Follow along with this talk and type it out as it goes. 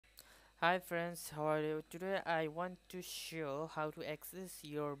Hi friends, how are you? Today I want to show how to access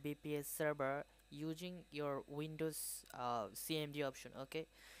your VPS server using your Windows CMD option. Okay,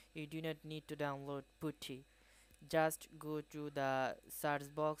 you do not need to download PuTTY. Just go to the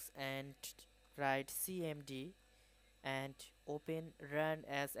search box and write CMD and open Run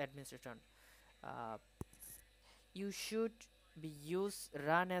as Administrator. Uh, you should be use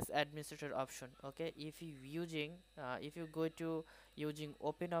Run as Administrator option. Okay, if you go to using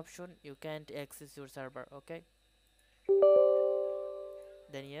Open option, you can't access your server. Okay,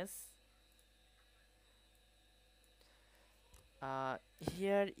 then yes, uh,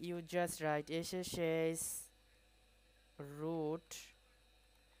 here you just write ssh root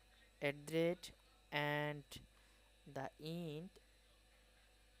 @ and the int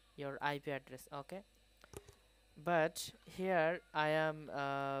your IP address. Okay, but here I am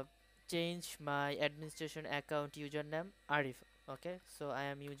change my administration account username Arif. Okay, so I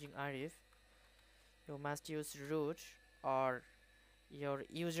am using Arif. You must use root or your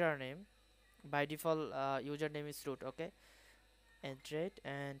username. By default username is root. Okay, @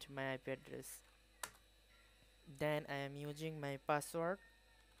 and my IP address. Then I am using my password.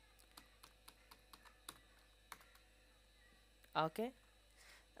 Okay,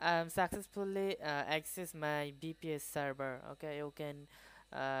 successfully access my VPS server. Okay, you can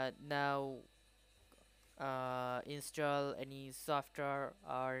now install any software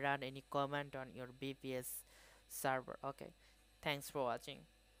or run any command on your VPS server. Okay, thanks for watching.